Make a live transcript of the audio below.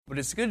But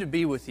it's good to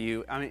be with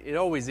you. I mean, it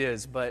always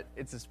is, but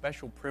it's a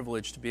special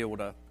privilege to be able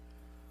to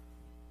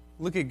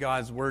look at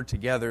God's Word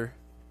together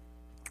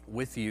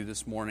with you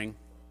this morning.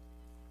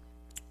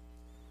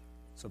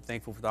 So I'm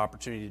thankful for the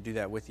opportunity to do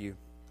that with you.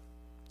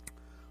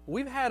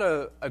 We've had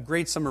a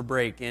great summer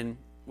break, and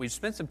we've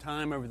spent some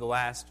time over the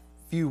last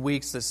few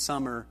weeks this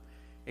summer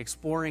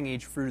exploring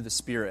each fruit of the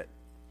Spirit.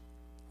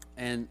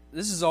 And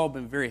this has all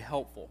been very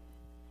helpful.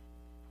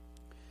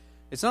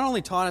 It's not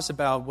only taught us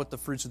about what the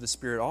fruits of the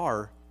Spirit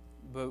are,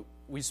 but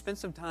we spent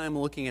some time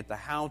looking at the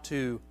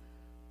how-to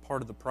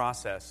part of the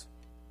process,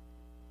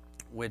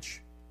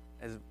 which,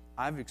 as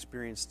I've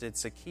experienced,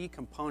 it's a key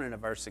component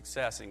of our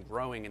success in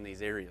growing in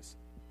these areas.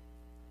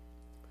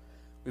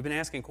 We've been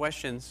asking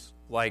questions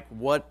like,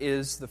 what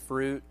is the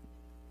fruit?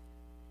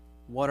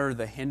 What are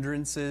the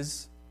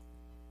hindrances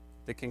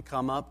that can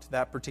come up to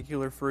that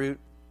particular fruit?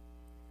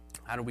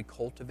 How do we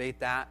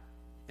cultivate that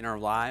in our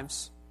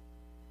lives?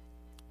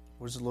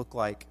 What does it look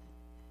like?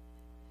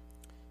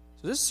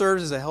 So this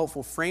serves as a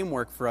helpful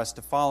framework for us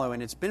to follow,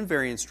 and it's been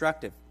very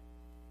instructive.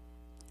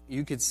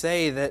 You could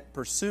say that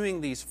pursuing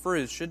these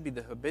fruits should be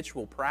the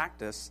habitual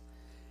practice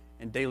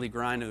and daily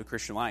grind of the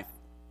Christian life.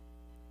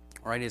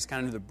 All right, it's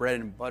kind of the bread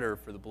and butter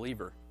for the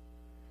believer.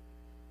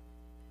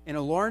 And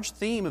a large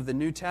theme of the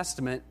New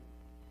Testament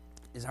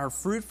is our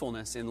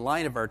fruitfulness in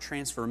light of our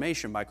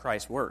transformation by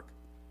Christ's work.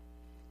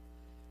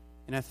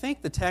 And I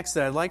think the text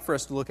that I'd like for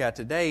us to look at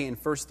today in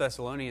 1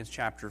 Thessalonians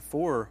chapter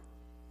 4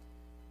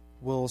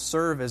 will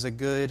serve as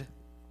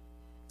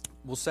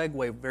will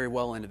segue very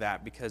well into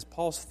that, because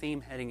Paul's theme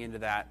heading into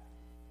that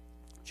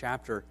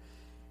chapter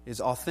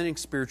is authentic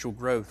spiritual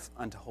growth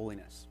unto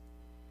holiness.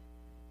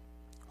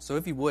 So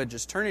if you would,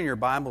 just turn in your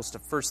Bibles to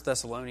 1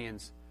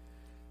 Thessalonians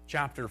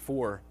chapter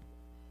 4.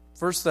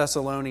 1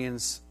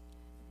 Thessalonians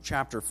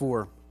chapter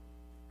 4.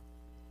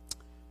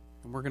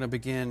 And we're going to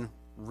begin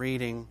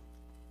reading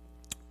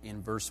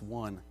in verse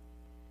 1.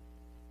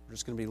 We're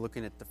just going to be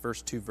looking at the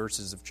first two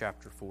verses of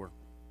chapter 4.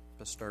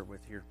 Let's start with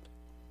here.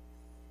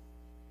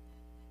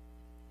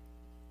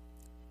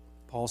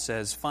 Paul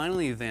says,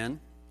 "Finally then,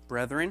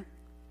 brethren,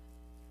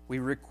 we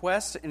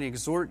request and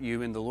exhort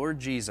you in the Lord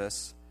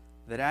Jesus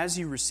that as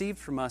you received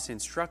from us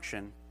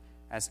instruction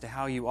as to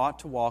how you ought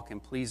to walk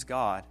and please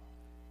God,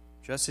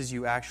 just as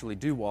you actually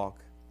do walk,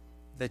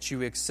 that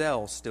you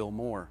excel still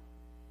more.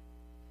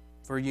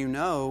 For you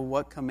know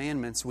what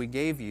commandments we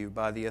gave you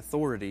by the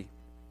authority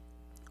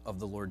of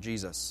the Lord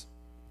Jesus."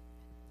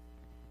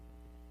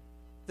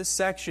 This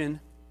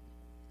section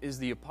is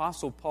the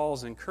Apostle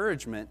Paul's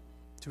encouragement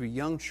to a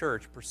young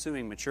church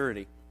pursuing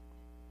maturity.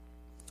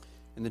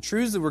 And the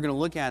truths that we're going to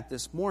look at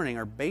this morning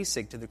are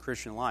basic to the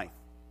Christian life.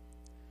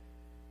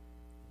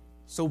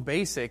 So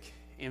basic,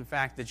 in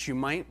fact, that you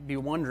might be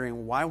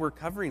wondering why we're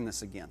covering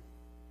this again.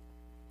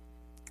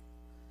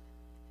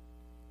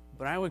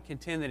 But I would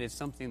contend that it's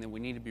something that we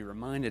need to be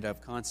reminded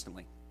of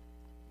constantly.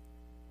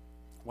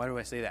 Why do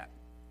I say that?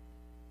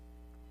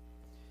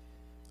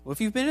 Well, if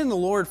you've been in the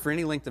Lord for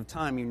any length of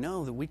time, you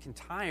know that we can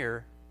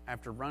tire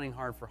after running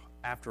hard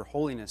after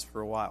holiness for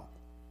a while.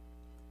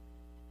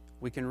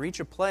 We can reach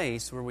a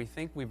place where we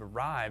think we've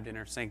arrived in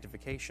our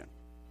sanctification.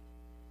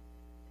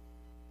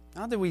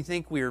 Not that we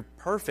think we're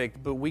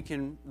perfect, but we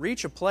can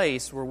reach a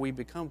place where we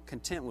become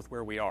content with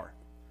where we are.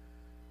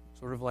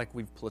 Sort of like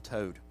we've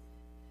plateaued.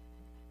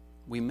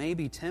 We may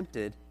be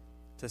tempted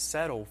to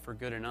settle for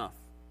good enough.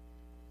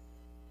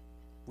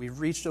 We've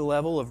reached a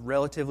level of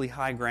relatively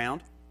high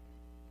ground.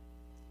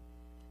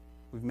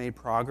 We've made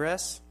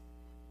progress.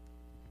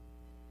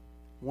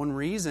 One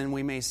reason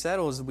we may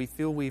settle is that we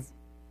feel we've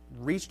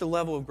reached a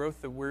level of growth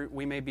that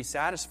we may be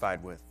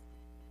satisfied with.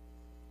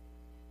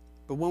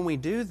 But when we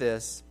do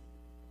this,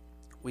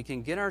 we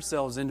can get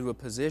ourselves into a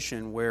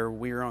position where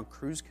we are on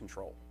cruise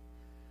control,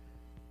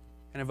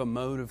 kind of a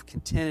mode of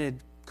contented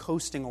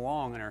coasting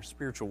along in our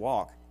spiritual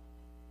walk.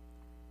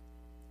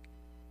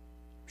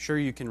 I'm sure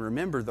you can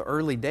remember the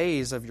early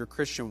days of your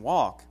Christian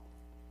walk.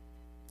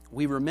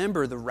 We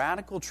remember the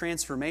radical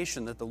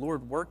transformation that the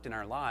Lord worked in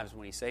our lives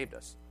when He saved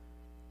us.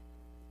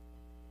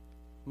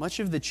 Much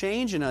of the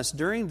change in us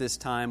during this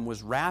time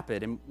was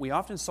rapid, and we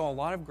often saw a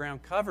lot of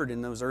ground covered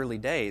in those early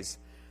days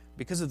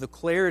because of the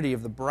clarity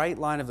of the bright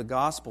light of the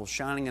gospel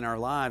shining in our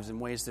lives in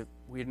ways that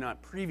we had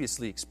not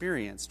previously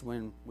experienced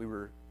when we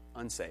were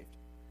unsaved.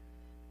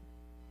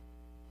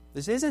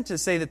 This isn't to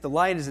say that the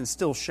light isn't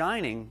still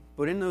shining,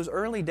 but in those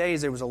early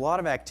days there was a lot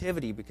of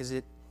activity because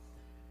it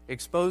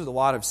exposed a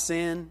lot of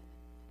sin,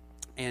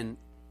 and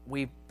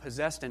we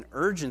possessed an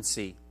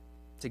urgency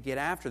to get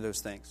after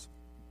those things.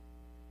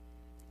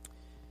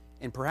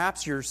 And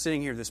perhaps you're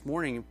sitting here this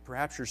morning, and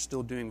perhaps you're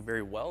still doing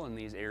very well in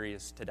these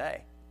areas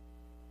today,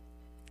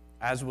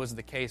 as was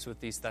the case with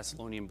these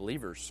Thessalonian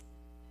believers.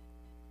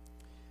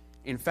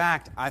 In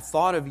fact, I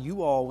thought of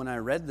you all when I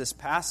read this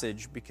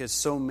passage because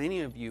so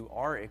many of you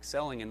are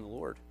excelling in the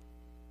Lord,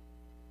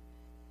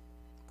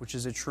 which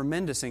is a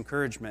tremendous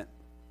encouragement.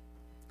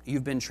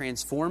 You've been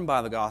transformed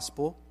by the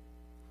gospel.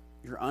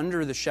 You're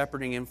under the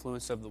shepherding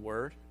influence of the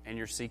Word, and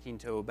you're seeking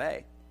to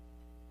obey.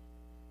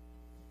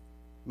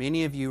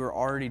 Many of you are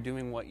already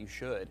doing what you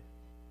should.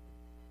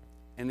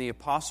 And the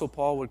Apostle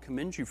Paul would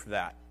commend you for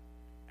that,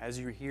 as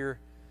you hear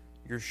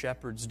your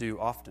shepherds do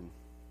often.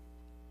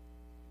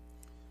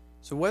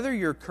 So whether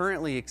you're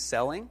currently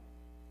excelling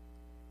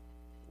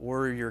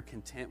or you're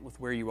content with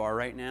where you are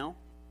right now,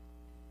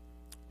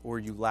 or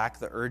you lack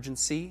the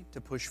urgency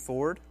to push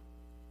forward,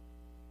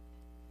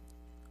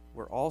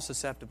 we're all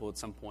susceptible at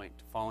some point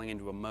to falling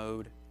into a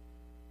mode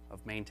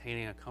of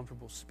maintaining a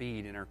comfortable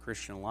speed in our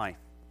Christian life.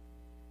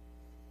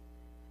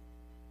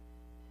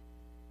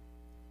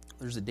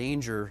 There's a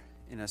danger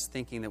in us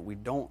thinking that we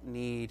don't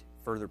need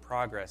further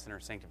progress in our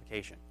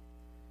sanctification.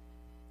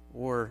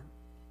 Or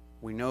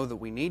we know that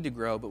we need to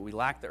grow, but we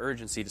lack the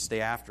urgency to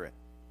stay after it.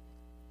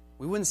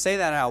 We wouldn't say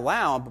that out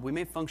loud, but we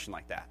may function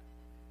like that.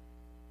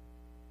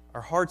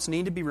 Our hearts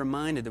need to be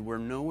reminded that we're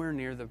nowhere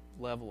near the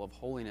level of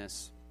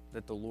holiness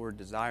that the Lord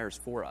desires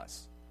for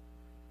us.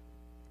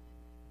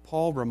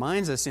 Paul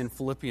reminds us in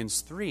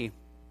Philippians 3,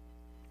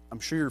 I'm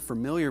sure you're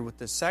familiar with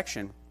this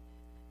section,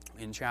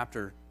 in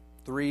chapter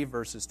 3,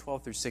 verses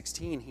 12 through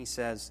 16, he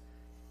says,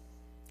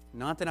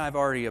 "Not that I've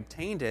already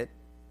obtained it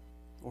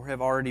or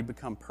have already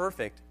become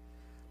perfect,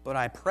 but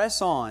I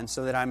press on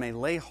so that I may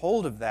lay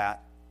hold of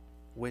that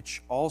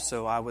which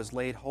also I was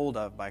laid hold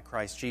of by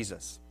Christ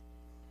Jesus.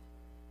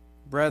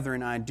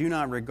 Brethren, I do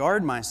not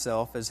regard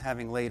myself as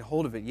having laid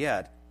hold of it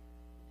yet,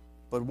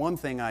 but one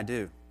thing I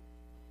do,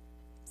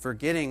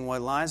 forgetting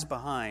what lies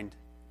behind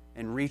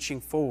and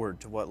reaching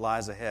forward to what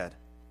lies ahead.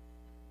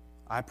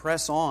 I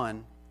press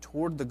on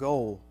toward the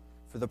goal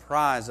for the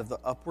prize of the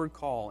upward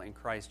call in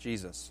Christ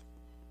Jesus."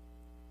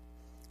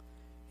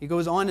 He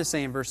goes on to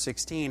say in verse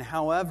 16,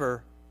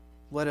 "However,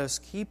 let us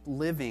keep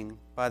living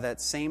by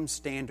that same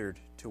standard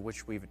to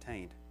which we've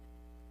attained."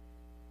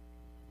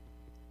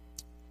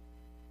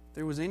 If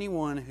there was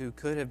anyone who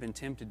could have been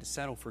tempted to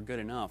settle for good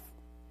enough,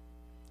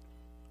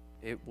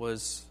 it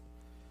was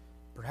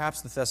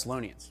perhaps the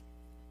Thessalonians.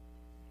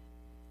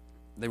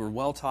 They were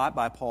well taught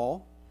by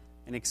Paul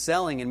and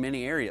excelling in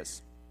many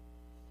areas.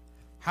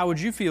 How would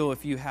you feel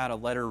if you had a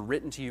letter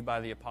written to you by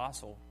the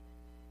apostle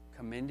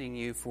commending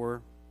you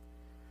for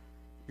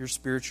your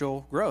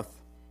spiritual growth,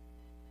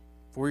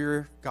 for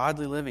your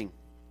godly living?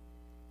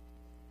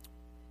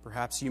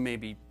 Perhaps you may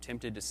be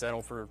tempted to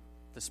settle for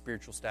the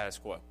spiritual status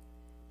quo.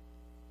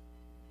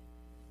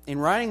 In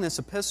writing this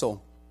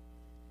epistle,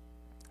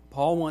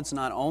 Paul wants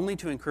not only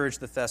to encourage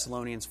the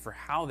Thessalonians for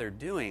how they're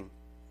doing,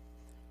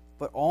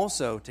 but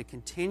also to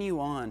continue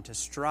on to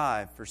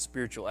strive for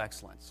spiritual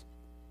excellence.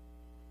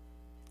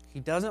 He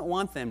doesn't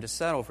want them to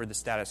settle for the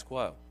status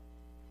quo,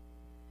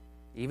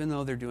 even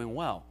though they're doing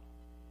well.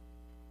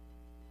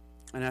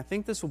 And I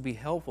think this will be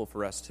helpful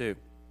for us too.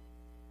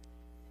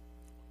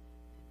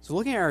 So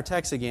looking at our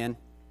text again,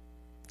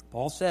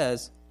 Paul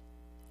says,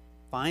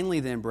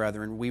 "Finally then,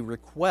 brethren, we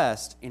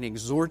request and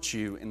exhort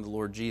you in the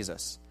Lord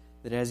Jesus,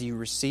 that as you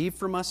receive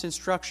from us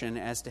instruction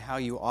as to how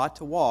you ought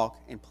to walk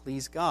and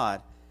please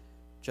God,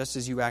 just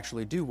as you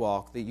actually do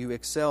walk, that you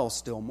excel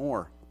still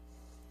more.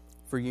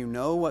 For you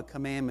know what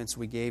commandments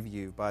we gave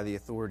you by the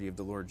authority of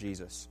the Lord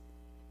Jesus."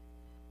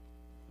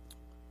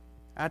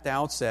 At the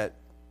outset,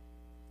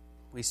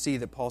 we see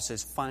that Paul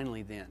says,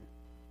 "Finally then,"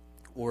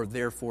 or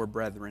 "therefore,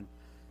 brethren,"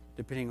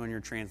 depending on your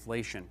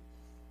translation.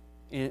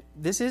 And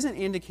this isn't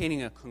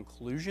indicating a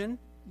conclusion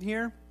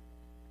here,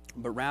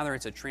 but rather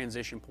it's a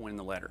transition point in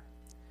the letter.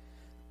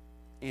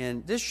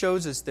 And this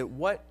shows us that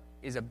what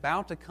is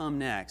about to come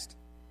next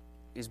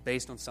is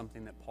based on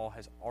something that Paul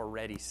has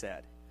already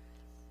said.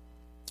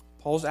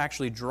 Paul's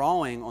actually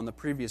drawing on the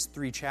previous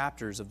 3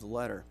 chapters of the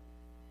letter.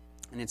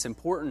 And it's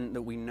important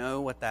that we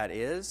know what that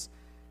is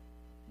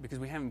because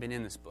we haven't been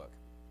in this book.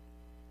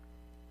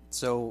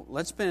 So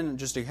let's spend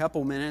just a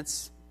couple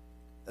minutes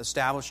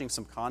establishing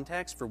some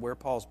context for where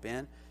Paul's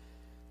been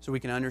so we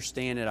can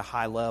understand at a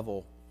high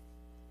level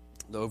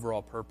the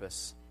overall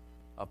purpose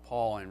of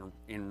Paul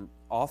in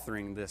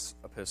authoring this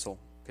epistle,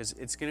 because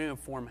it's going to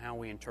inform how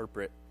we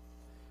interpret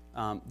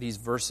these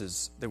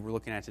verses that we're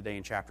looking at today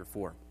in chapter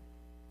 4.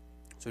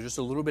 So just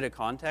a little bit of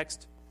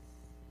context.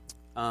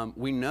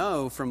 We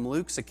know from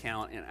Luke's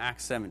account in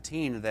Acts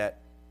 17 that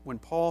when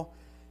Paul,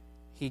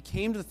 he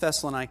came to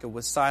Thessalonica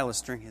with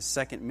Silas during his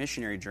second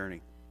missionary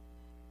journey.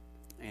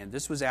 And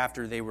this was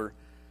after they were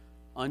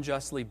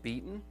unjustly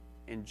beaten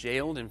and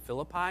jailed in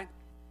Philippi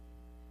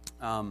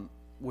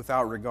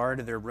without regard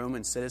to their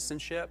Roman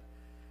citizenship.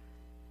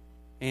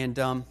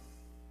 And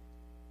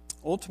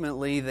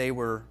ultimately they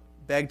were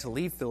begged to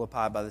leave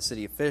Philippi by the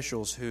city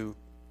officials who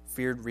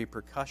feared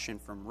repercussion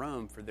from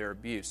Rome for their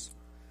abuse.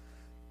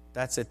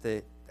 That's at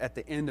the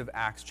end of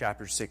Acts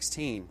chapter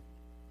 16.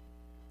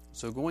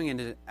 So going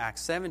into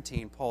Acts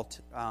 17,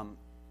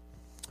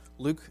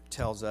 Luke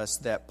tells us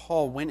that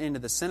Paul went into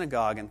the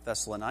synagogue in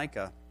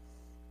Thessalonica,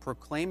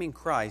 proclaiming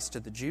Christ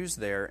to the Jews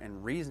there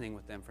and reasoning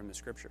with them from the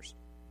Scriptures.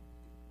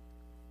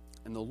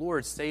 And the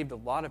Lord saved a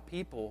lot of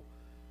people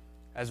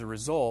as a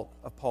result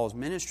of Paul's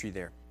ministry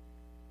there.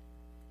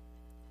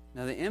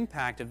 Now, the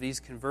impact of these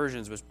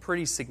conversions was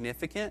pretty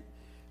significant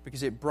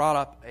because it brought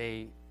up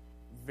a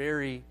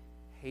very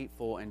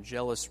hateful and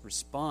jealous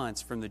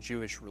response from the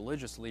Jewish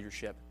religious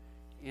leadership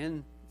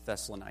in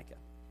Thessalonica.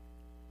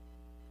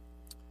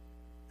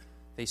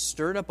 They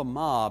stirred up a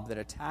mob that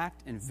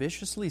attacked and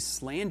viciously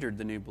slandered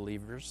the new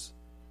believers,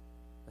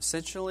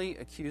 essentially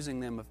accusing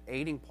them of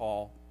aiding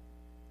Paul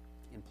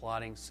in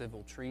plotting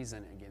civil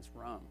treason against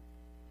Rome.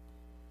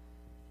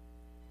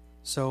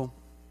 So,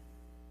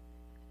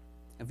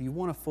 if you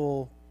want a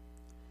full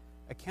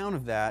account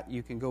of that,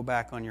 you can go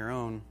back on your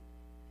own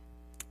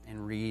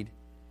and read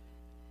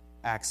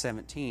Acts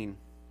 17.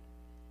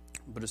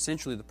 But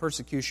essentially, the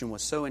persecution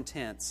was so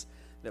intense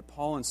that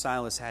Paul and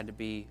Silas had to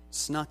be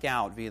snuck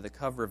out via the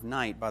cover of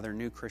night by their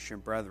new Christian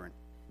brethren.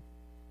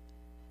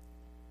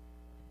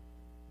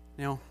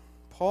 Now,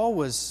 Paul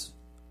was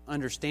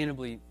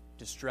understandably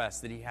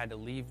distressed that he had to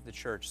leave the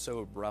church so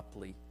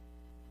abruptly.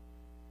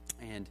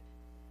 And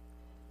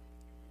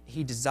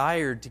he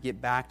desired to get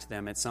back to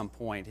them at some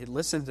point. He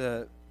listened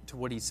to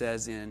what he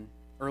says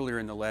earlier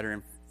in the letter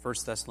in 1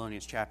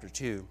 Thessalonians chapter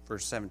 2,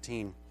 verse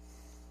 17.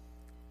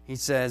 He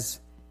says,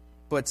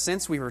 "But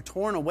since we were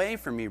torn away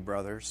from you,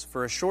 brothers,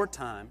 for a short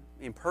time,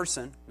 in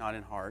person, not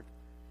in heart,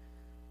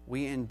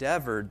 we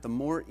endeavored the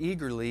more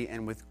eagerly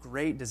and with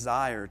great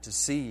desire to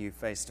see you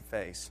face to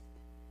face."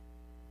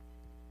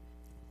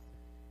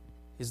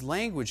 His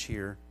language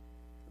here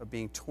of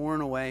being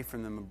torn away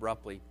from them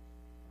abruptly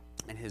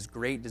and his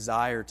great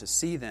desire to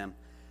see them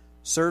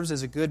serves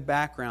as a good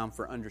background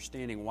for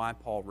understanding why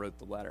Paul wrote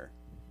the letter.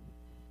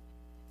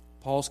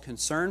 Paul's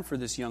concern for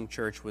this young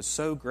church was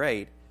so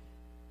great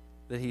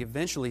that he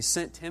eventually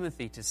sent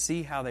Timothy to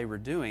see how they were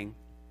doing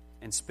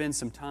and spend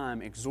some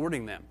time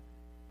exhorting them,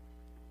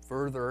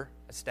 further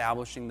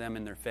establishing them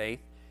in their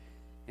faith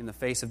in the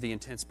face of the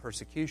intense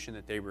persecution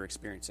that they were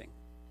experiencing.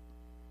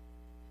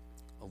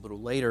 A little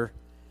later,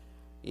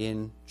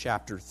 in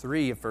chapter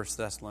 3 of 1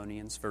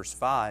 Thessalonians, verse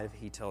 5,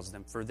 he tells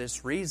them, "For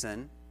this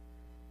reason,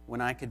 when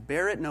I could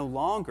bear it no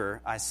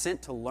longer, I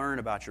sent to learn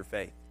about your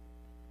faith."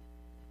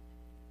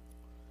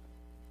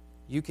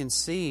 You can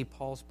see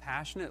Paul's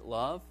passionate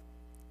love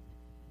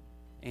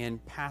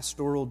and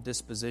pastoral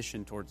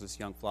disposition towards this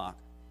young flock.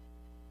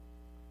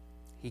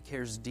 He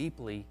cares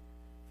deeply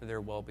for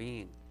their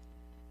well-being,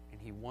 and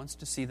he wants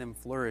to see them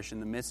flourish in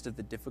the midst of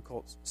the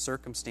difficult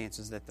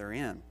circumstances that they're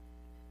in.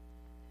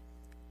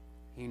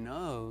 He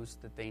knows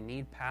that they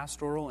need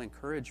pastoral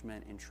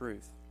encouragement and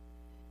truth.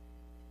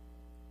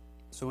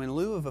 So in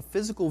lieu of a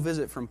physical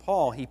visit from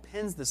Paul, he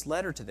pens this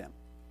letter to them,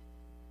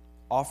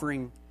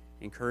 offering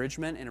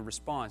encouragement and a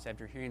response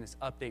after hearing this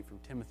update from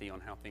Timothy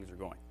on how things are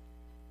going.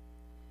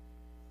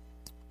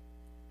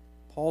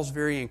 Paul's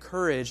very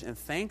encouraged and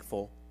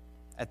thankful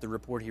at the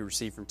report he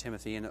received from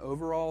Timothy, and the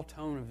overall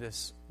tone of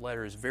this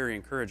letter is very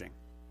encouraging.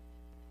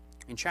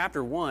 In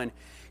chapter 1,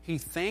 he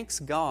thanks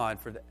God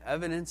for the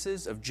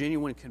evidences of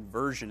genuine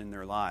conversion in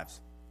their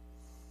lives,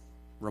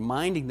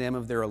 reminding them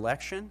of their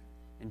election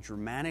and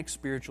dramatic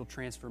spiritual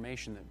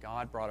transformation that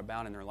God brought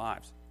about in their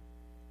lives.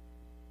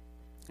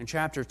 In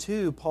chapter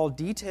 2, Paul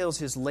details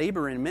his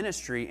labor in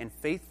ministry and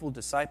faithful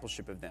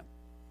discipleship of them.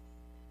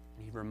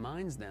 And he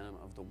reminds them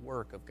of the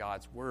work of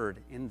God's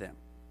word in them.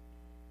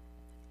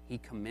 He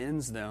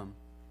commends them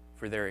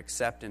for their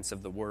acceptance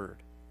of the word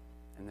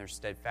and their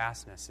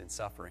steadfastness in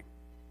suffering.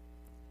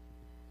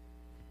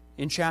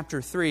 In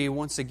chapter 3,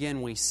 once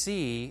again we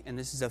see, and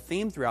this is a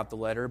theme throughout the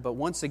letter, but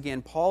once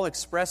again Paul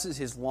expresses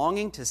his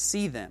longing to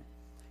see them.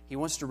 He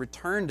wants to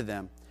return to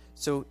them.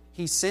 So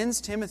he sends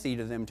Timothy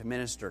to them to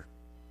minister.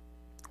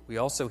 We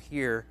also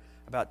hear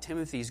about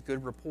Timothy's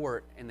good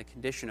report and the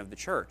condition of the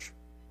church.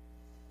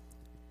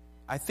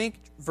 I think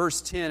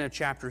verse 10 of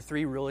chapter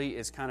 3 really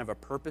is kind of a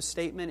purpose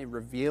statement. It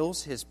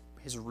reveals his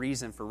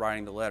reason for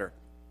writing the letter.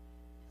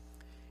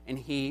 And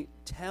he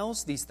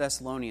tells these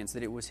Thessalonians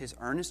that it was his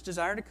earnest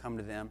desire to come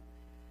to them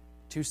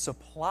to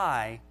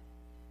supply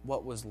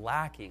what was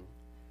lacking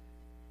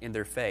in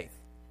their faith.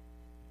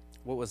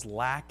 What was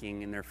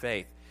lacking in their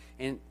faith.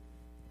 And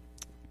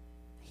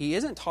he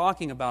isn't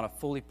talking about a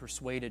fully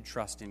persuaded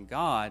trust in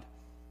God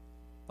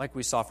like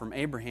we saw from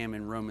Abraham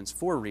in Romans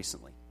 4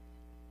 recently.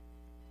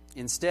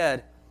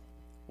 Instead,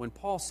 when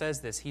Paul says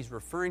this, he's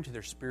referring to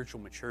their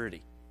spiritual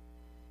maturity.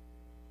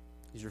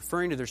 He's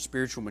referring to their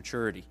spiritual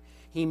maturity.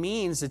 He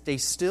means that they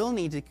still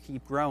need to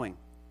keep growing.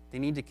 They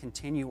need to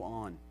continue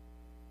on.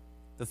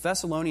 The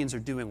Thessalonians are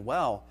doing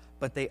well,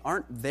 but they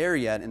aren't there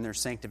yet in their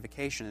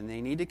sanctification, and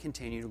they need to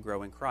continue to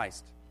grow in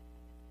Christ.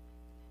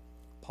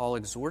 Paul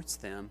exhorts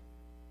them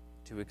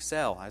to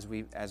excel, as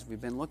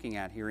we've been looking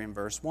at here in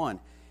verse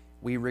 1.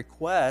 We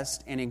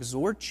request and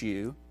exhort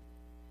you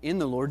in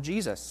the Lord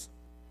Jesus.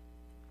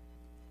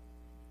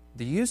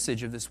 The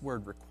usage of this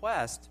word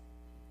request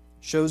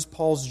shows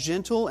Paul's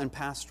gentle and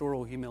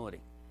pastoral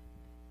humility.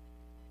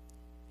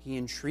 He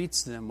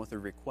entreats them with a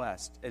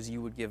request as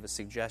you would give a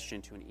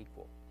suggestion to an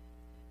equal.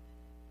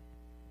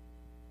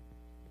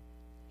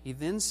 He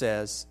then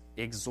says,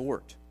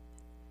 exhort.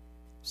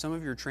 Some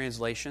of your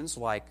translations,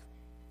 like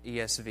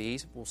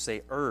ESV, will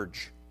say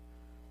urge.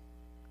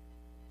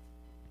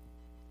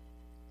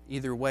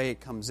 Either way it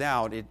comes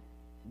out, it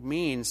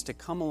means to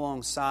come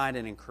alongside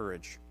and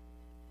encourage.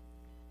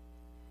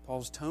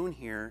 Paul's tone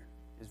here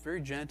is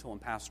very gentle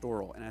and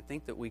pastoral, and I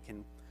think that we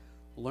can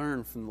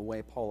learn from the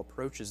way Paul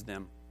approaches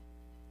them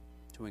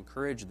to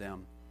encourage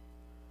them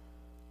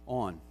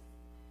on.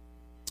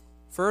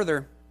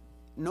 Further,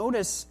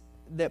 notice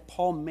that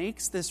Paul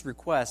makes this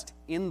request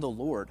in the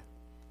Lord.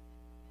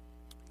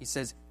 He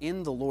says,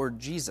 in the Lord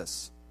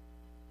Jesus.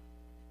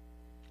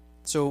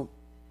 So,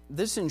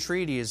 this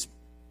entreaty is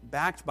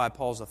backed by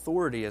Paul's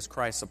authority as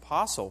Christ's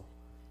apostle,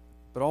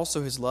 but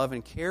also his love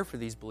and care for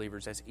these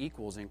believers as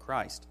equals in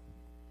Christ.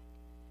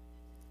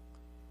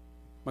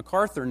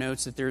 MacArthur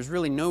notes that there is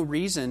really no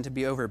reason to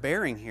be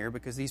overbearing here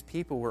because these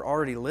people were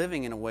already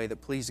living in a way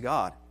that pleased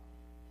God.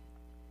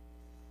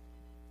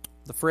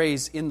 The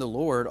phrase, in the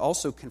Lord,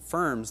 also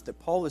confirms that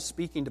Paul is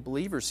speaking to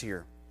believers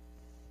here.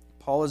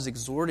 Paul is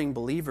exhorting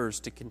believers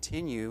to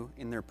continue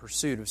in their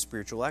pursuit of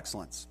spiritual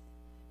excellence.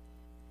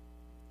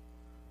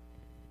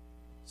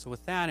 So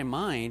with that in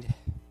mind,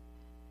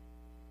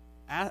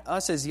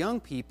 us as young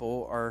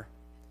people are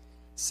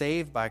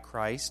saved by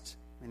Christ,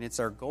 and it's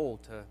our goal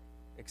to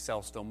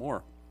excel still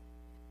more.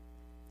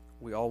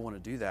 We all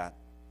want to do that.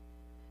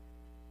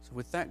 So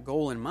with that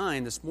goal in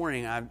mind, this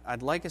morning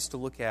I'd like us to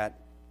look at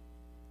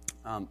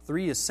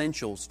 3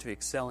 essentials to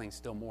excelling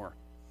still more.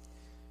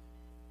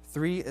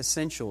 3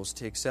 essentials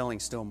to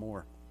excelling still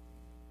more.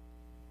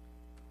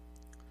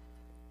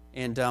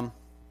 And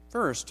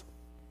first,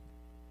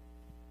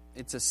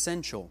 it's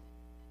essential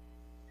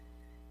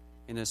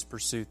in this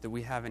pursuit that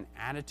we have an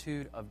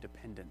attitude of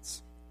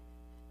dependence.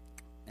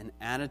 An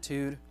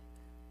attitude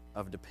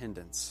of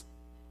dependence.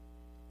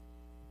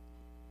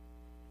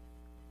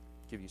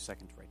 I'll give you a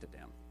second to write that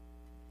down.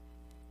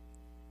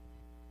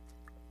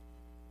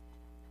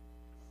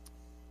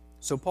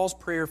 So Paul's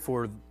prayer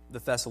for the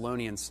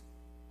Thessalonians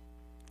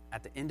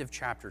at the end of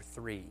chapter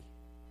 3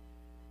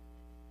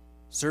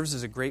 serves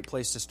as a great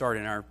place to start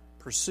in our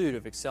pursuit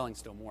of excelling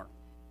still more.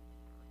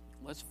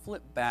 Let's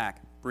flip back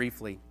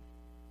briefly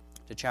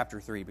to chapter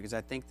 3, because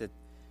I think that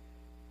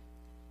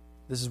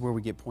this is where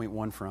we get point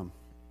 1 from.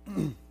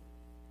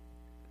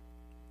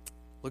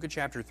 Look at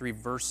chapter 3,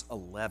 verse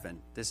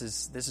 11. This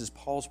is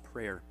Paul's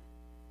prayer.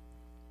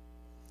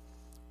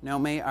 Now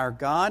may our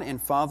God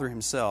and Father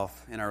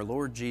himself and our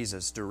Lord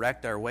Jesus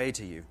direct our way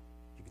to you.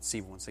 You can see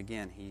once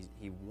again,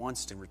 he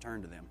wants to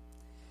return to them.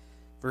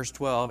 Verse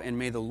 12, and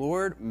may the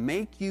Lord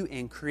make you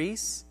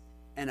increase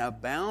and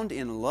abound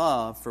in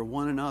love for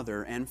one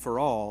another and for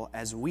all,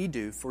 as we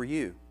do for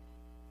you,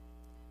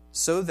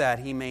 so that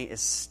he may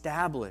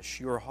establish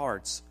your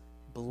hearts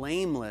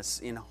blameless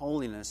in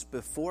holiness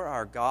before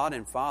our God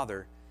and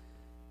Father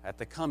at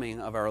the coming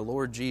of our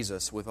Lord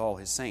Jesus with all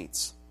his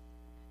saints.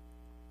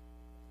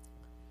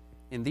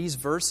 In these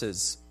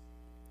verses,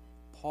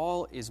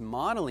 Paul is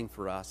modeling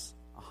for us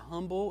a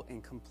humble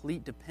and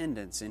complete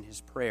dependence in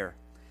his prayer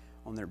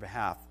on their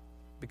behalf,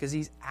 because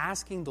he's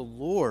asking the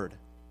Lord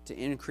to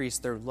increase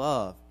their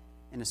love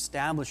and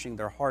establishing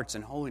their hearts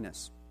in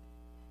holiness.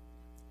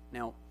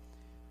 Now,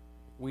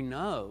 we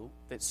know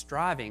that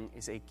striving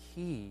is a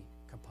key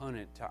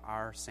component to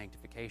our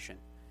sanctification.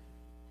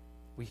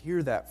 We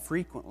hear that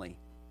frequently.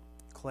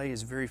 Clay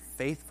is very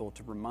faithful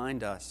to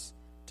remind us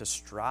to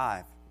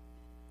strive.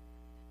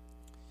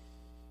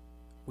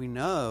 We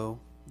know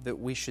that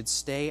we should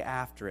stay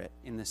after it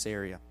in this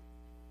area.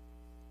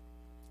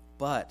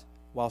 But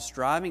while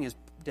striving is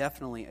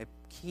definitely a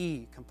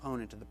key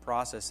component to the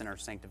process in our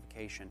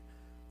sanctification,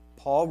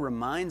 Paul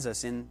reminds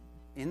us in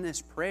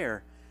this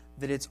prayer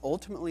that it's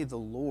ultimately the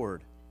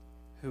Lord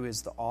who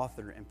is the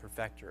author and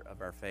perfecter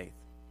of our faith.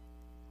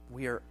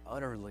 We are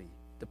utterly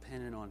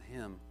dependent on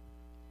him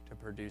to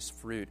produce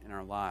fruit in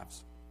our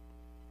lives.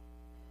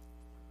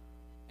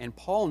 And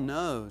Paul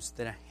knows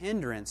that a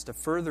hindrance to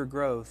further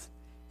growth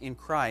in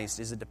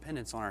Christ is a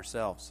dependence on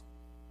ourselves.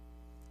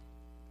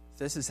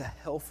 This is a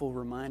helpful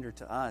reminder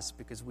to us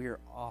because we are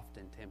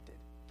often tempted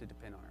to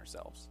depend on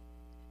ourselves.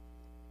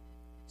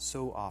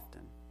 So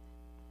often.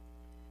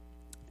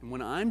 And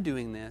when I'm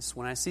doing this,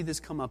 when I see this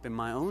come up in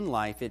my own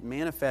life, it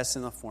manifests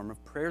in the form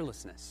of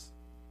prayerlessness.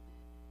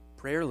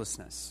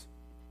 Prayerlessness.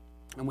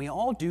 And we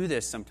all do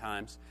this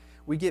sometimes.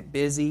 We get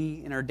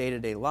busy in our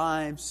day-to-day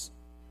lives.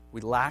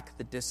 We lack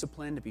the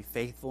discipline to be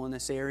faithful in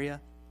this area,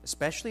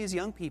 especially as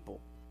young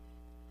people.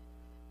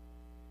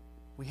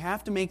 We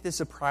have to make this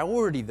a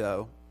priority,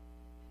 though.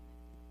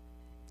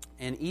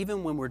 And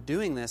even when we're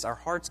doing this, our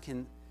hearts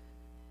can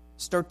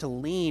start to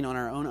lean on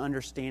our own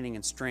understanding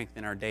and strength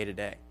in our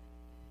day-to-day.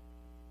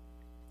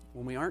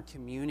 When we aren't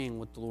communing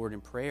with the Lord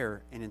in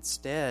prayer and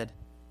instead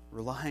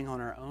relying on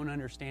our own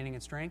understanding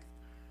and strength,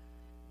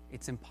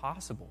 it's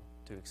impossible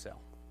to excel.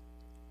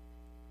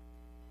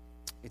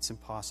 It's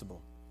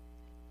impossible.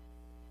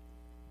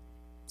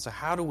 So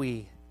how do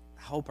we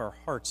help our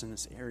hearts in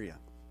this area?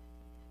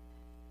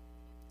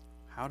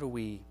 How do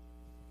we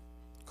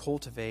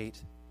cultivate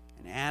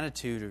an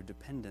attitude of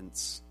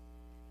dependence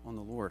on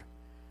the Lord?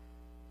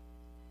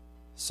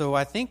 So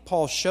I think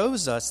Paul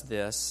shows us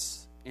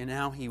this in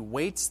how he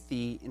weights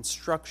the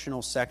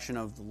instructional section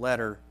of the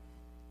letter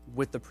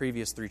with the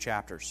previous 3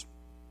 chapters.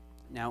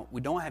 Now,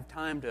 we don't have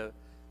time to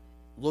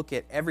look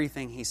at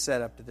everything he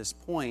said up to this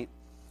point,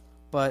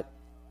 but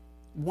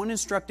one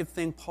instructive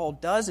thing Paul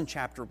does in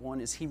chapter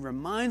 1 is he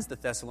reminds the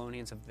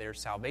Thessalonians of their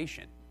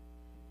salvation.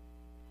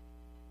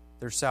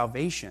 Their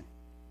salvation.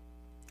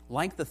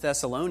 Like the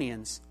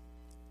Thessalonians,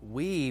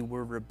 we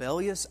were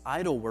rebellious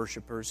idol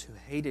worshippers who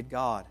hated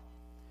God,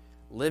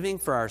 living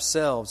for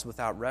ourselves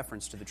without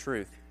reference to the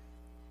truth,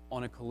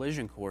 on a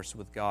collision course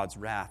with God's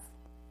wrath.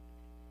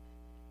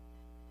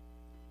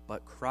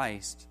 But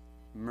Christ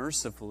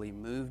mercifully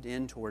moved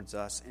in towards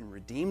us and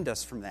redeemed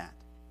us from that.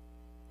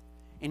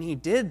 And he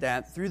did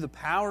that through the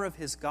power of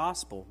his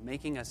gospel,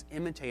 making us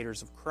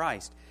imitators of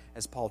Christ,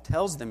 as Paul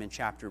tells them in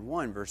chapter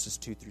 1, verses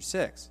 2 through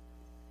 6.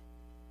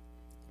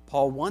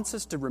 Paul wants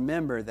us to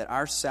remember that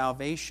our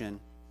salvation,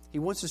 he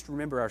wants us to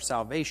remember our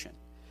salvation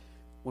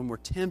when we're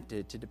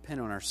tempted to depend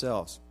on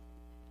ourselves.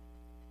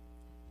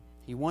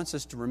 He wants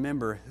us to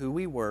remember who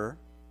we were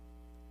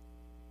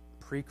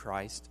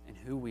pre-Christ and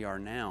who we are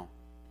now.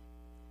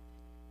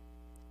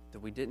 That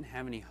we didn't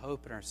have any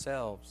hope in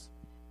ourselves,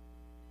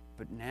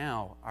 but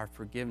now our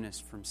forgiveness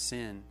from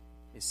sin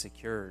is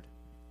secured,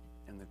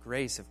 and the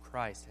grace of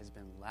Christ has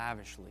been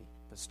lavishly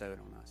bestowed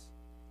on us.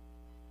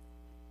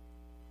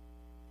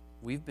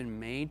 We've been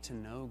made to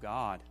know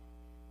God,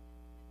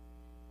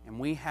 and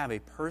we have a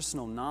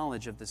personal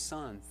knowledge of the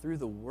Son through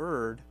the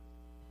Word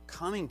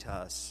coming to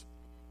us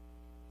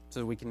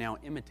so that we can now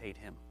imitate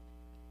Him.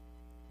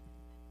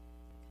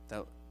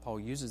 Paul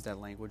uses that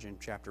language in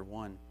chapter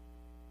 1,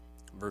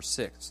 verse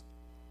 6.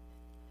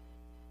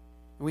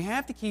 We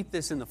have to keep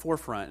this in the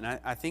forefront, and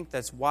I think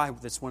that's why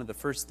that's one of the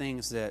first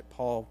things that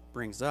Paul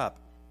brings up,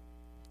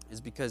 is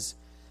because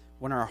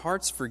when our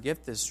hearts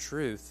forget this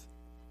truth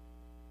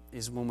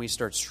is when we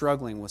start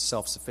struggling with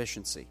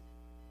self-sufficiency.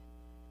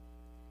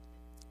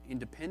 In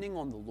depending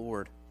on the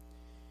Lord,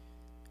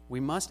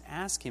 we must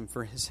ask Him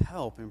for His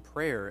help in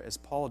prayer, as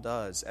Paul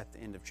does at the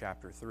end of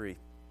chapter 3.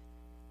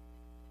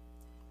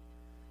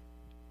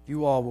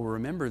 You all will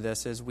remember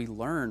this as we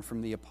learned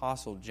from the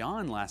Apostle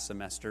John last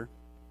semester,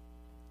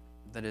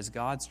 that as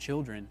God's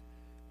children,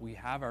 we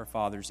have our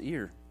Father's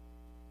ear.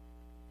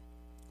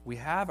 We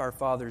have our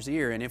Father's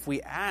ear, and if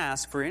we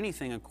ask for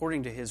anything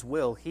according to His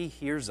will, He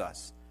hears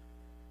us.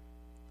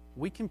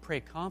 We can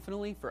pray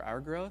confidently for our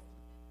growth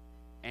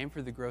and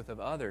for the growth of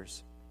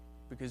others,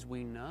 because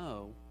we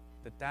know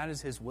that that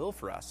is His will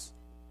for us.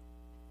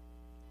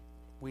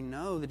 We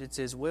know that it's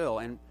His will,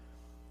 and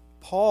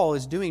Paul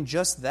is doing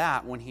just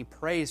that when he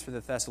prays for the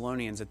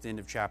Thessalonians at the end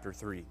of chapter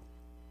 3.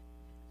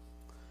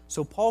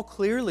 So Paul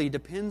clearly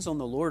depends on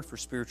the Lord for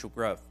spiritual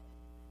growth,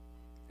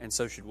 and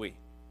so should we.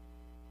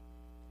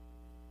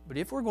 But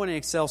if we're going to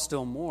excel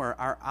still more,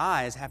 our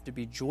eyes have to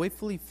be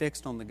joyfully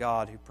fixed on the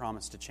God who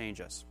promised to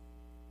change us.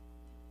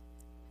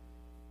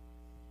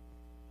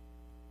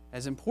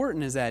 As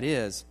important as that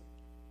is,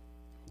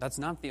 that's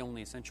not the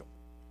only essential.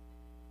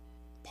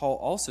 Paul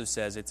also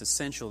says it's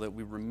essential that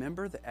we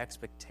remember the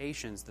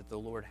expectations that the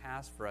Lord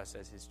has for us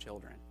as His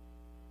children.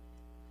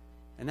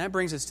 And that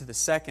brings us to the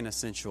second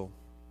essential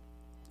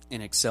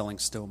in excelling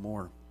still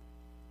more,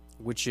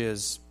 which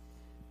is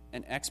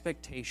an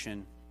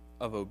expectation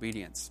of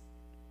obedience.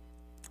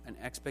 An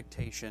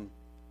expectation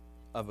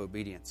of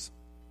obedience.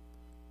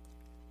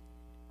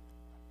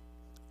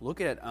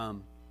 Look at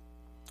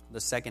the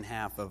second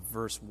half of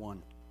verse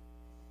 1.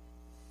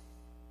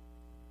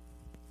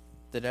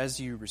 That as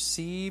you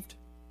received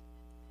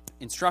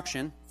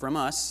instruction from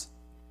us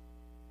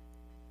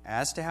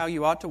as to how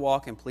you ought to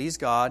walk and please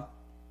God,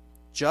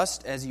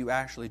 just as you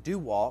actually do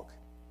walk,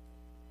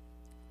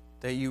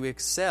 that you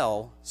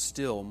excel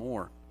still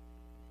more.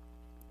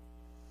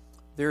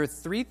 There are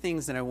three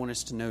things that I want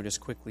us to notice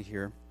quickly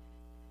here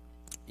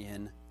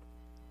in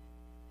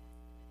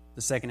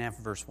the second half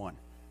of verse 1.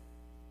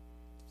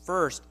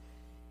 First,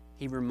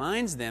 he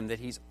reminds them that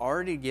he's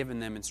already given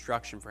them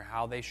instruction for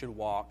how they should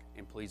walk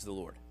and please the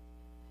Lord.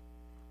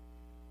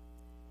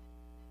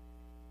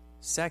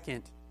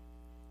 Second,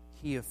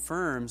 he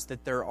affirms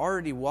that they're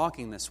already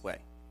walking this way.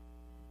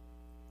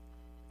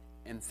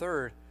 And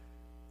third,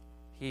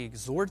 he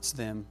exhorts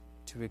them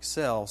to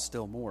excel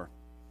still more.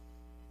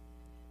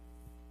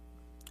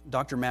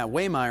 Dr. Matt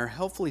Waymeyer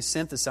helpfully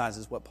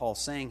synthesizes what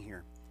Paul's saying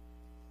here.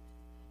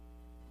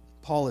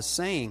 Paul is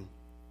saying,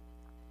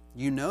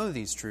 you know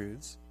these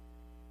truths,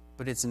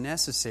 but it's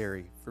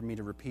necessary for me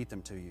to repeat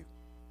them to you.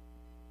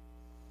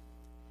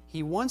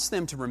 He wants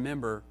them to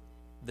remember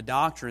the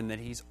doctrine that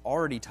he's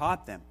already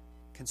taught them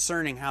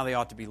concerning how they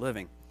ought to be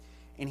living.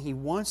 And he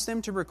wants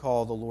them to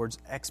recall the Lord's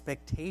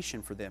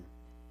expectation for them.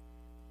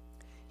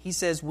 He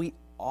says we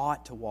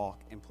ought to walk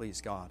and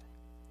please God.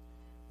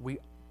 We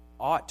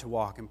ought to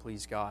walk and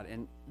please God.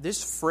 And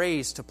this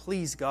phrase, to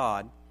please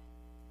God,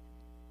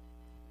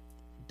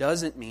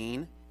 doesn't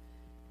mean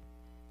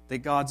that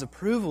God's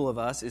approval of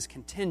us is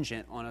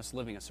contingent on us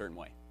living a certain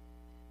way.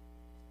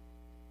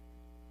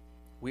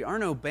 We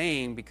aren't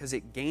obeying because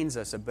it gains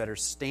us a better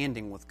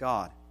standing with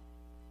God.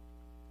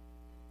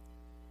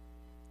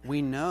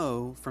 We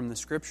know from the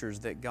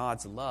Scriptures that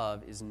God's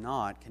love is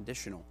not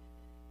conditional.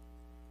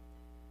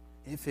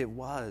 if it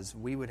was,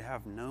 we would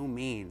have no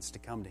means to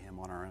come to him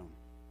on our own.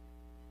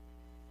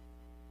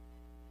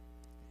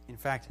 In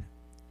fact,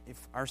 if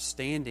our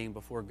standing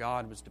before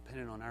God was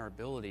dependent on our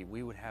ability,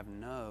 we would have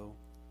no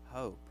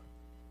hope.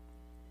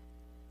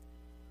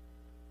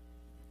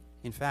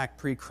 In fact,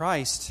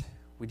 pre-Christ,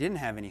 we didn't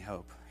have any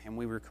hope, and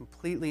we were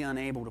completely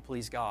unable to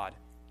please God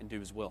and do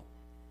his will.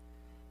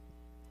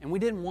 And we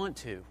didn't want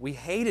to. We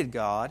hated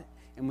God,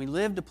 and we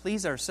lived to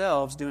please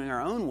ourselves, doing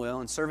our own will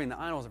and serving the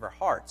idols of our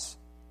hearts.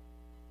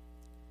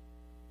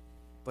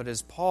 But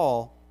as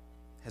Paul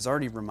has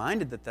already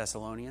reminded the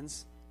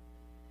Thessalonians,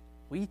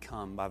 we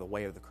come by the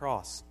way of the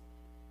cross.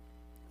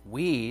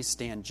 We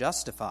stand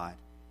justified.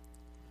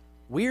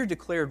 We are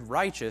declared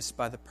righteous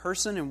by the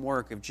person and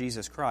work of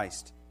Jesus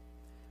Christ.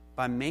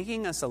 By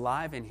making us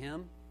alive in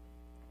him,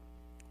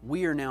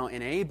 we are now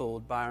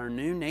enabled by our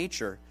new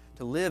nature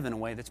to live in a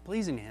way that's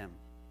pleasing to him.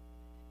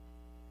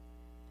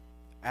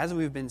 As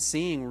we've been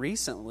seeing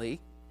recently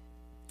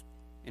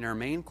in our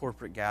main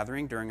corporate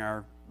gathering during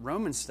our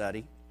Roman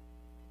study,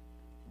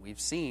 we've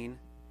seen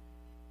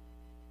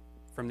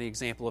from the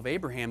example of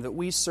Abraham that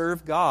we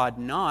serve God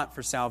not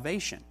for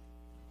salvation.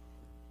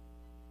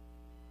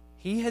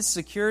 He has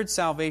secured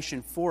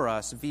salvation for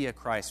us via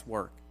Christ's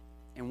work,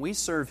 and we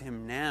serve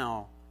him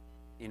now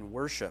in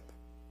worship.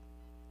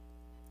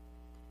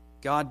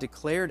 God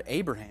declared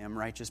Abraham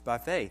righteous by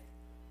faith,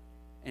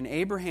 and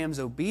Abraham's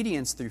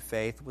obedience through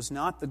faith was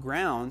not the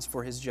grounds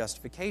for his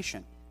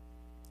justification,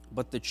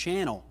 but the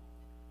channel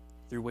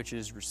through which it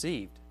is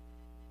received.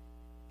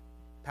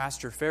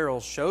 Pastor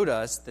Farrell showed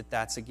us that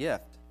that's a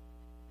gift.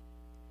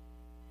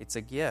 It's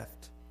a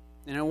gift.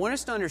 And I want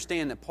us to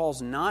understand that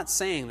Paul's not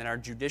saying that our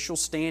judicial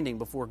standing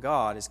before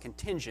God is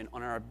contingent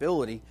on our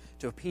ability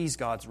to appease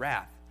God's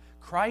wrath.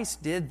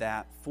 Christ did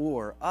that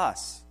for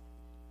us.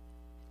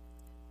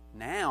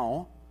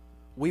 Now,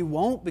 we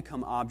won't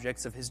become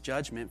objects of his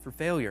judgment for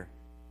failure,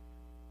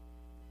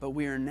 but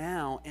we are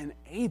now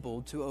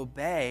enabled to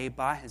obey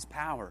by his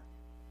power.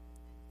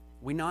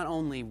 We not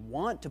only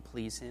want to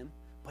please him,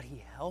 but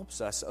he helps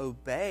us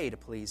obey to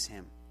please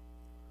him.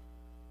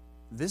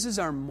 This is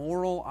our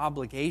moral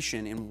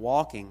obligation in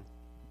walking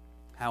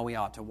how we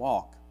ought to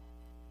walk.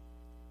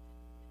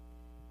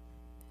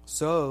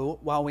 So,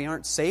 while we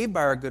aren't saved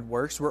by our good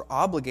works, we're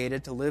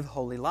obligated to live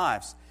holy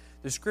lives.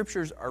 The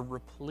Scriptures are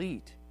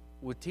replete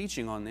with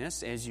teaching on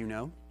this, as you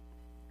know.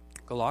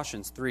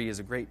 Colossians 3 is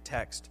a great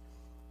text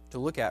to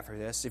look at for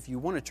this. If you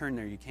want to turn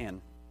there, you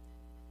can.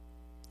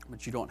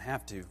 But you don't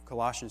have to.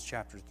 Colossians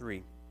chapter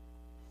 3.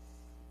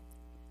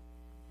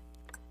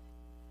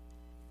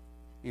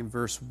 In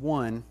verse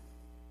 1,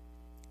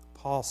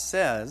 Paul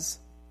says,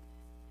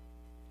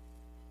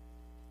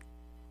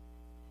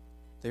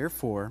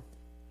 "Therefore,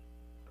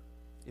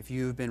 if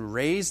you have been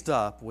raised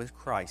up with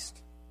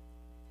Christ,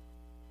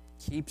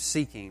 keep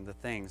seeking the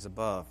things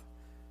above,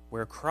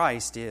 where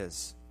Christ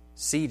is,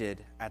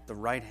 seated at the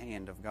right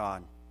hand of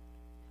God."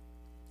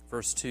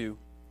 Verse 2,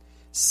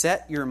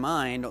 "Set your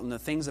mind on the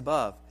things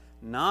above,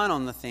 not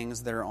on the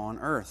things that are on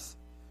earth.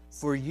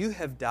 For you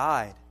have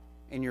died,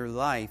 and your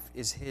life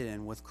is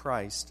hidden with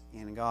Christ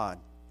in God.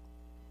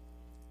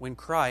 When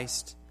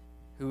Christ,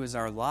 who is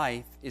our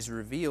life, is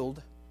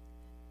revealed,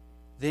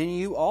 then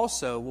you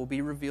also will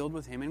be revealed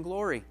with him in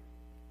glory.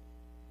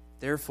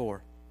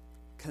 Therefore,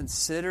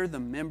 consider the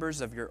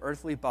members of your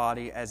earthly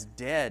body as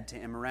dead to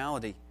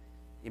immorality,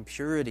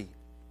 impurity,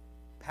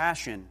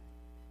 passion,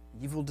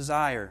 evil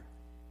desire,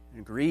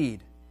 and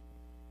greed,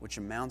 which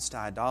amounts to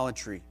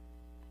idolatry.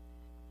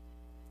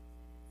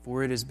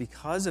 For it is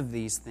because of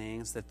these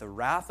things that the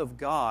wrath of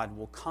God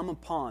will come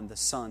upon the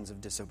sons of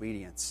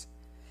disobedience.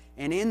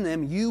 And in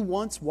them you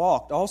once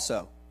walked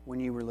also when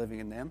you were living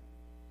in them.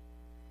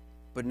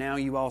 But now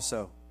you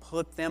also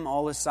put them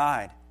all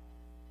aside.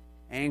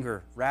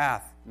 Anger,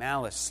 wrath,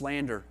 malice,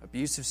 slander,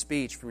 abusive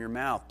speech from your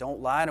mouth.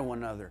 Don't lie to one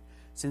another,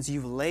 since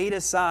you've laid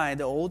aside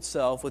the old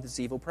self with its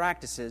evil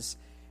practices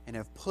and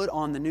have put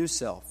on the new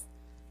self,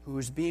 who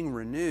is being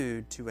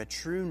renewed to a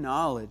true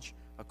knowledge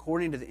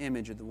according to the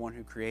image of the one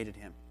who created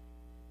him."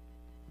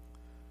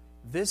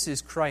 This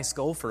is Christ's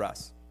goal for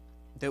us,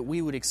 that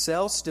we would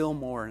excel still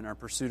more in our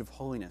pursuit of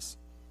holiness.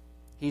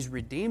 He's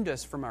redeemed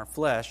us from our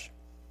flesh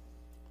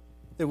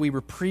that we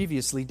were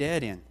previously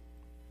dead in.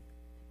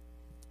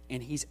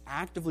 And he's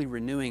actively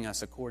renewing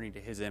us according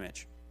to his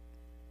image.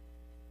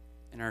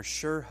 And our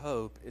sure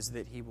hope is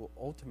that he will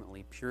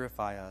ultimately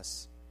purify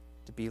us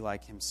to be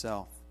like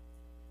himself.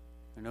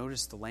 Now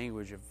notice the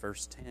language of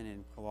verse 10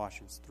 in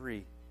Colossians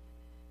 3.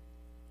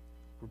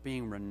 We're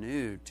being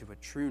renewed to a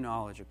true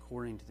knowledge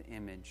according to the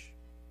image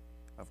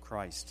of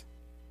Christ.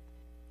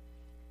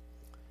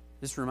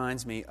 This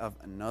reminds me of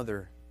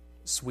another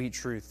sweet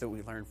truth that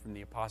we learned from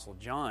the Apostle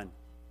John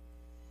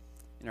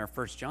in our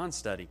 1 John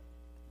study.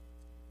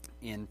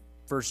 In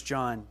 1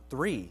 John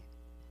 3,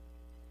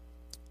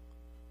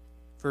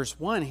 verse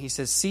 1, he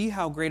says, "See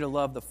how great a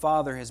love the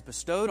Father has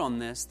bestowed on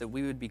this, that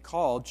we would be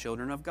called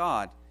children of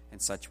God,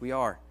 and such we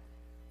are.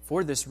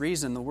 For this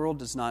reason the world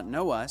does not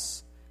know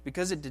us,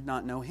 because it did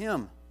not know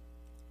him.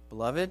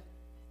 Beloved,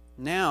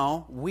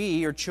 Now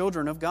we are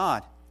children of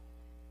God,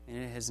 and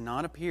it has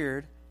not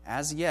appeared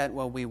as yet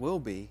what we will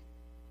be.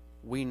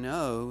 We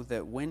know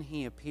that when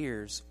He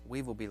appears,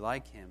 we will be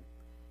like Him,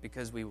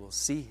 because we will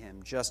see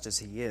Him just as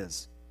He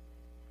is.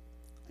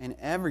 And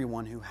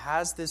everyone who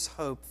has this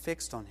hope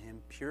fixed on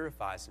Him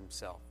purifies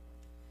himself,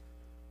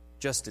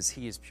 just as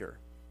He is pure.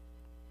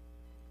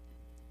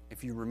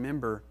 If you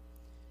remember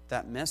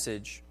that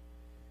message,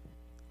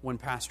 when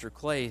Pastor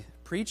Clay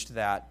preached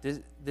that,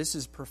 this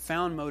is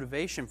profound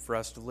motivation for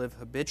us to live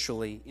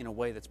habitually in a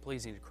way that's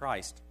pleasing to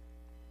Christ.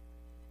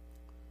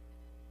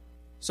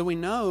 So we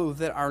know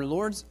that our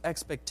Lord's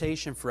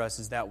expectation for us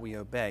is that we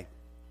obey.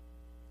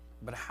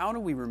 But how do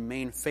we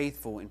remain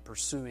faithful in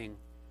pursuing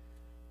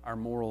our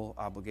moral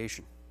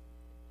obligation?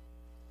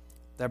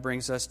 That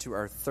brings us to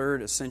our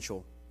third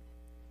essential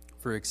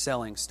for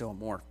excelling still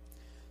more.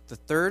 The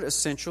third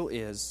essential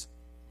is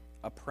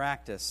a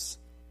practice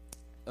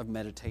of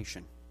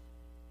meditation.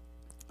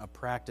 A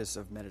practice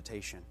of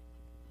meditation.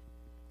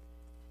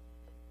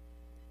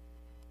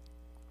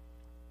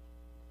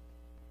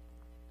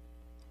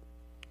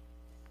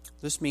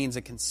 This means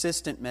a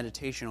consistent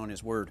meditation on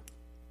His Word.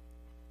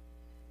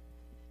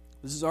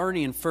 This is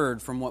already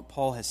inferred from what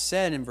Paul has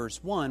said in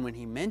verse 1 when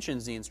he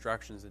mentions the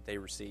instructions that they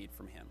received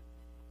from him.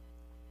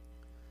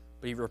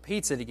 But he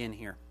repeats it again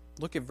here.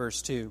 Look at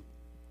verse 2.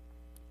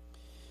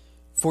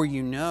 For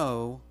you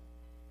know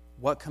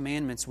what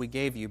commandments we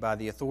gave you by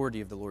the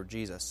authority of the Lord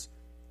Jesus.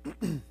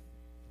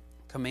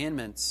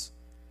 Commandments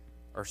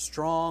are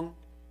strong,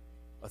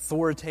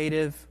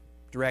 authoritative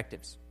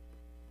directives.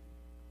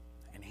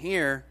 And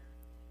here,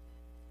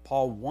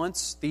 Paul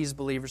wants these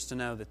believers to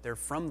know that they're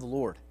from the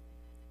Lord.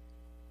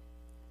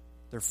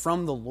 They're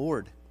from the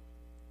Lord.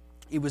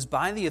 It was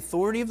by the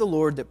authority of the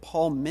Lord that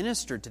Paul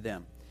ministered to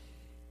them.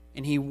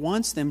 And he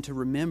wants them to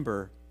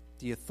remember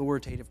the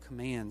authoritative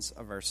commands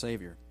of our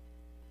Savior.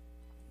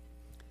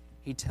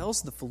 He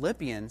tells the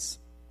Philippians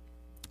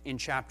in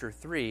chapter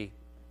 3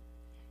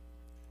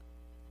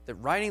 that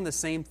writing the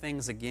same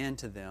things again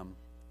to them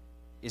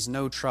is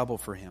no trouble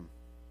for him.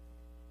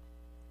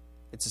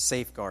 It's a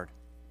safeguard.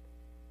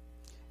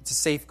 It's a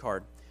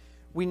safeguard.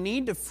 We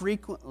need to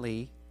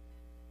frequently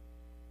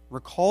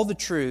recall the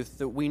truth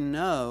that we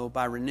know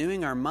by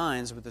renewing our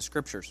minds with the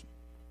Scriptures.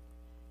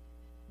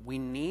 We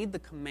need the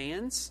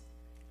commands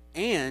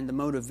and the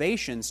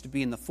motivations to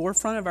be in the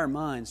forefront of our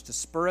minds to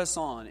spur us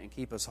on and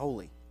keep us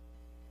holy.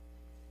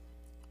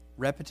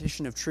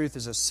 Repetition of truth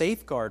is a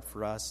safeguard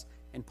for us,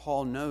 and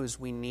Paul knows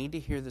we need to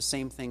hear the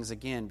same things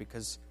again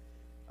because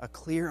a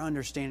clear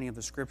understanding of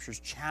the Scriptures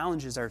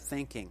challenges our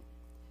thinking.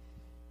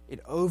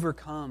 It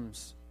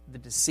overcomes the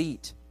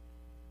deceit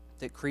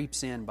that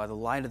creeps in by the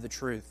light of the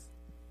truth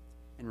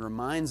and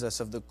reminds us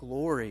of the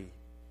glory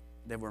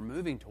that we're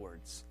moving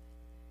towards.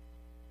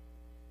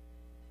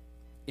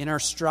 In our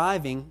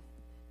striving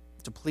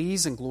to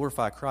please and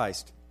glorify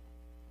Christ,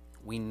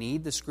 we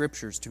need the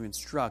Scriptures to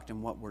instruct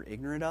in what we're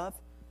ignorant of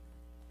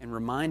and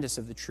remind us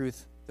of the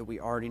truth that we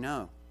already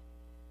know.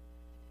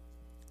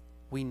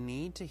 We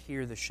need to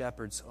hear the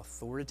shepherd's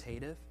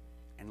authoritative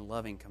and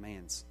loving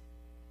commands.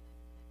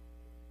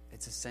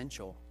 It's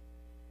essential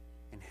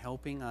in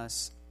helping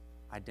us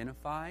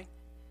identify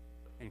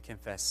and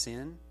confess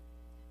sin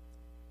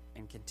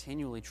and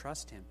continually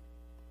trust Him.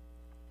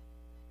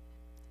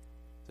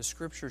 The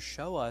Scriptures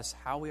show us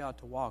how we ought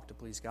to walk to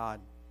please God.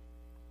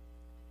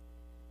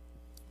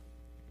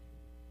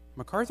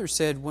 MacArthur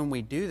said when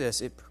we do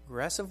this, it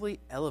progressively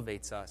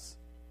elevates us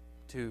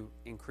to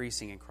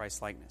increasing in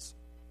Christ-likeness.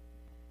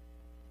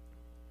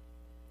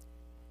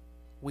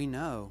 We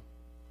know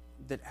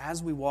that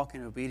as we walk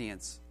in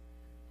obedience,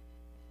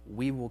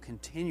 we will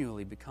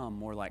continually become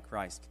more like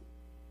Christ.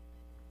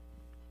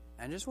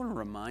 I just want to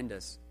remind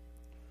us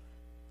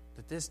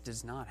that this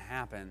does not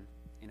happen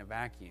in a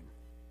vacuum.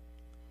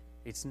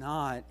 It's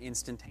not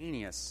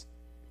instantaneous.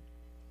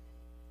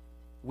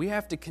 We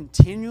have to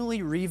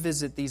continually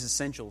revisit these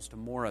essentials to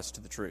moor us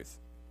to the truth.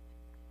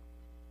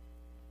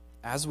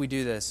 As we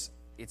do this,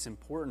 it's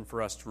important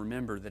for us to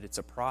remember that it's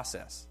a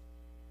process.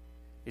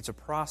 It's a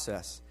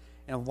process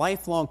and a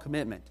lifelong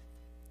commitment.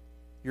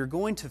 You're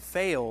going to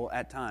fail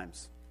at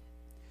times.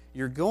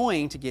 You're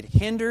going to get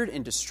hindered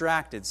and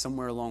distracted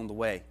somewhere along the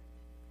way.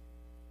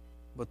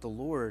 But the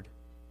Lord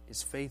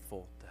is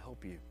faithful to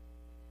help you.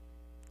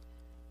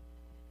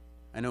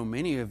 I know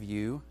many of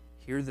you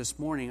here this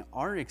morning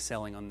are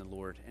excelling on the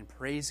Lord, and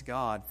praise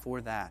God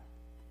for that.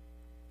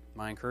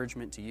 My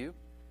encouragement to you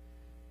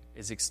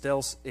is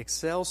excel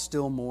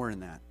still more in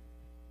that.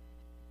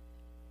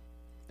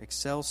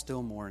 Excel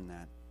still more in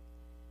that.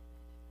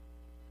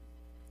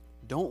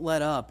 Don't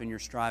let up in your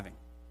striving.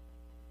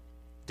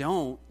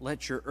 Don't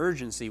let your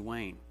urgency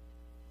wane.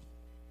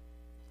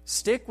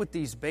 Stick with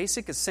these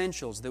basic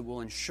essentials that will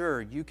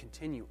ensure you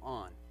continue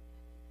on.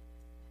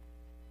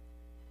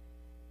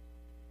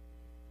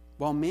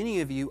 While many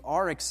of you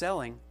are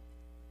excelling,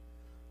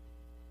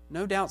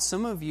 no doubt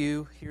some of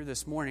you here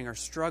this morning are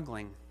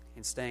struggling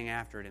in staying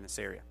after it in this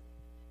area.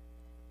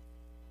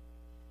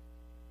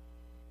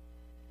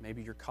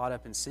 Maybe you're caught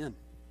up in sin.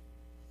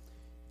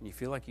 and you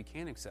feel like you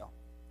can't excel.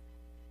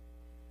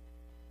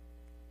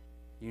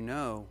 You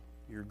know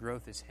your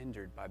growth is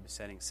hindered by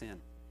besetting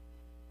sin.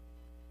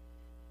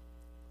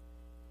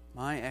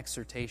 My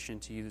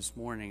exhortation to you this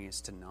morning is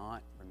to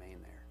not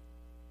remain there.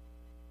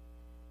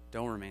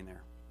 Don't remain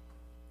there.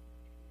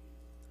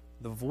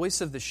 The voice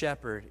of the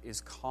shepherd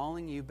is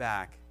calling you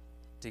back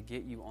to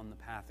get you on the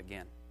path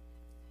again.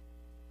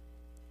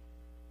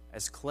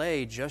 As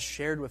Clay just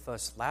shared with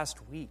us last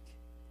week,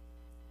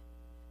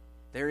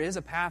 there is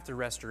a path to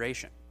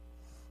restoration.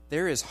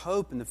 There is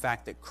hope in the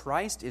fact that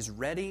Christ is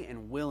ready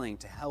and willing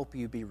to help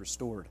you be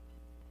restored.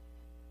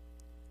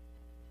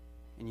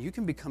 And you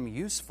can become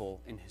useful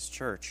in His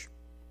church.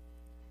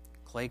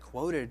 Clay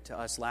quoted to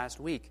us last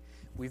week.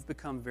 We've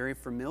become very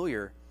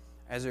familiar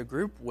as a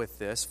group with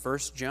this. 1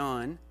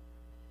 John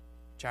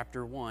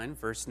chapter 1,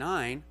 verse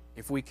 9.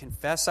 If we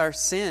confess our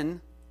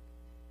sin,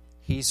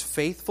 He's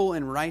faithful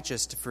and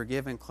righteous to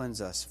forgive and cleanse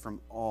us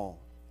from all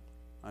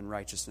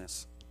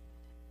unrighteousness.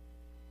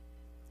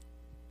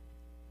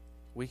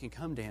 We can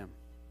come to Him,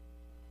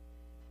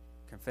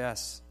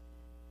 confess,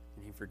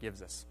 and He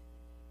forgives us.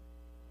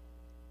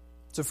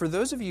 So for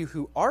those of you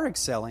who are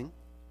excelling,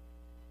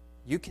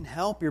 you can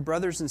help your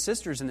brothers and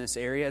sisters in this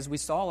area, as we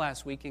saw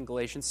last week in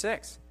Galatians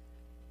 6.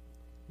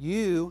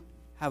 You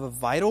have a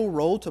vital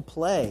role to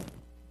play,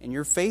 and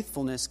your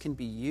faithfulness can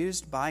be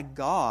used by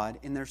God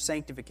in their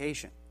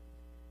sanctification.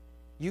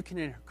 You can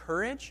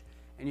encourage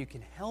and you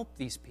can help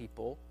these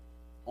people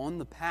on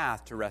the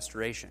path to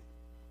restoration.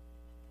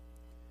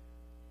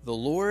 The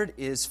Lord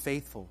is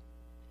faithful,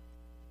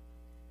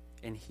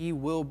 and He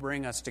will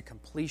bring us to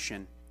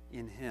completion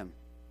in Him.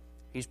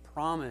 He's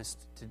promised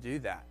to do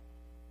that.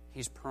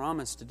 He's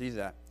promised to do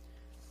that.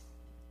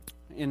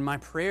 And my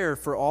prayer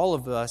for all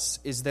of us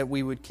is that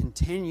we would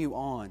continue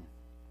on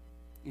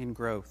in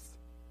growth.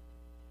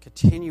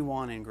 Continue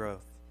on in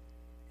growth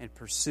and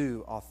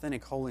pursue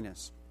authentic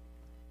holiness.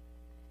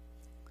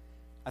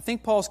 I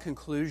think Paul's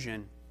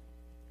conclusion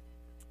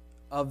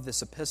of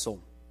this epistle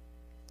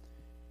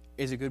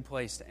is a good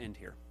place to end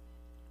here.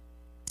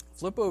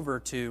 Flip over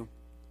to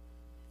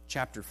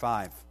chapter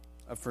 5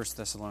 of 1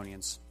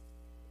 Thessalonians.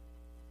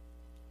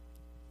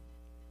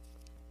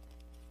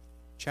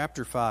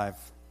 Chapter 5.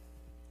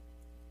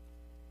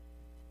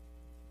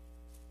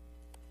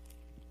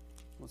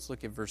 Let's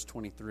look at verse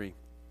 23.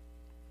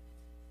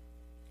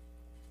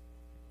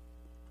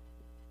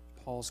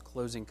 Paul's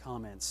closing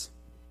comments.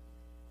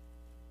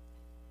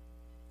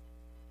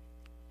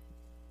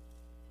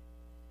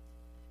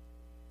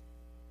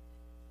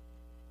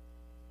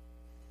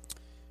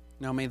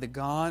 Now may the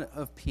God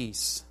of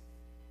peace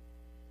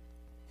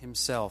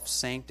Himself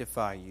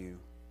sanctify you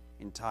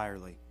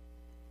entirely,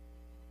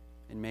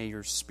 and may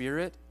your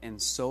spirit and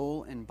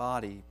soul and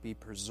body be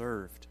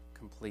preserved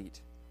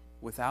complete,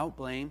 without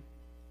blame,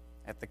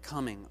 at the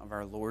coming of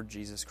our Lord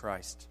Jesus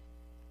Christ.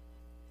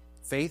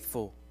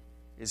 Faithful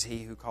is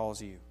He who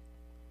calls you,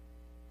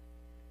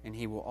 and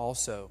He will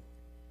also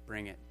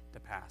bring it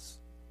to pass.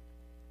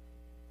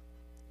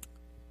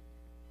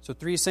 So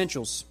 3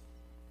 essentials.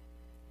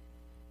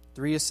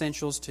 3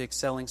 essentials to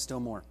excelling still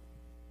more.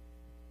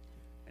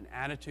 An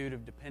attitude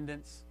of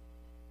dependence,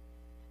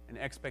 an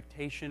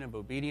expectation of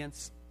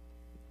obedience,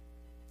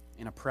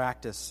 and a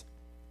practice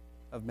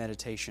of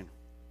meditation.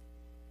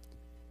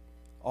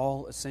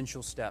 All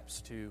essential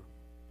steps to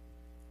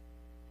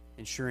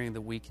ensuring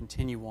that we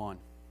continue on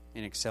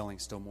in excelling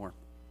still more.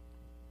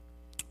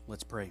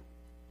 Let's pray.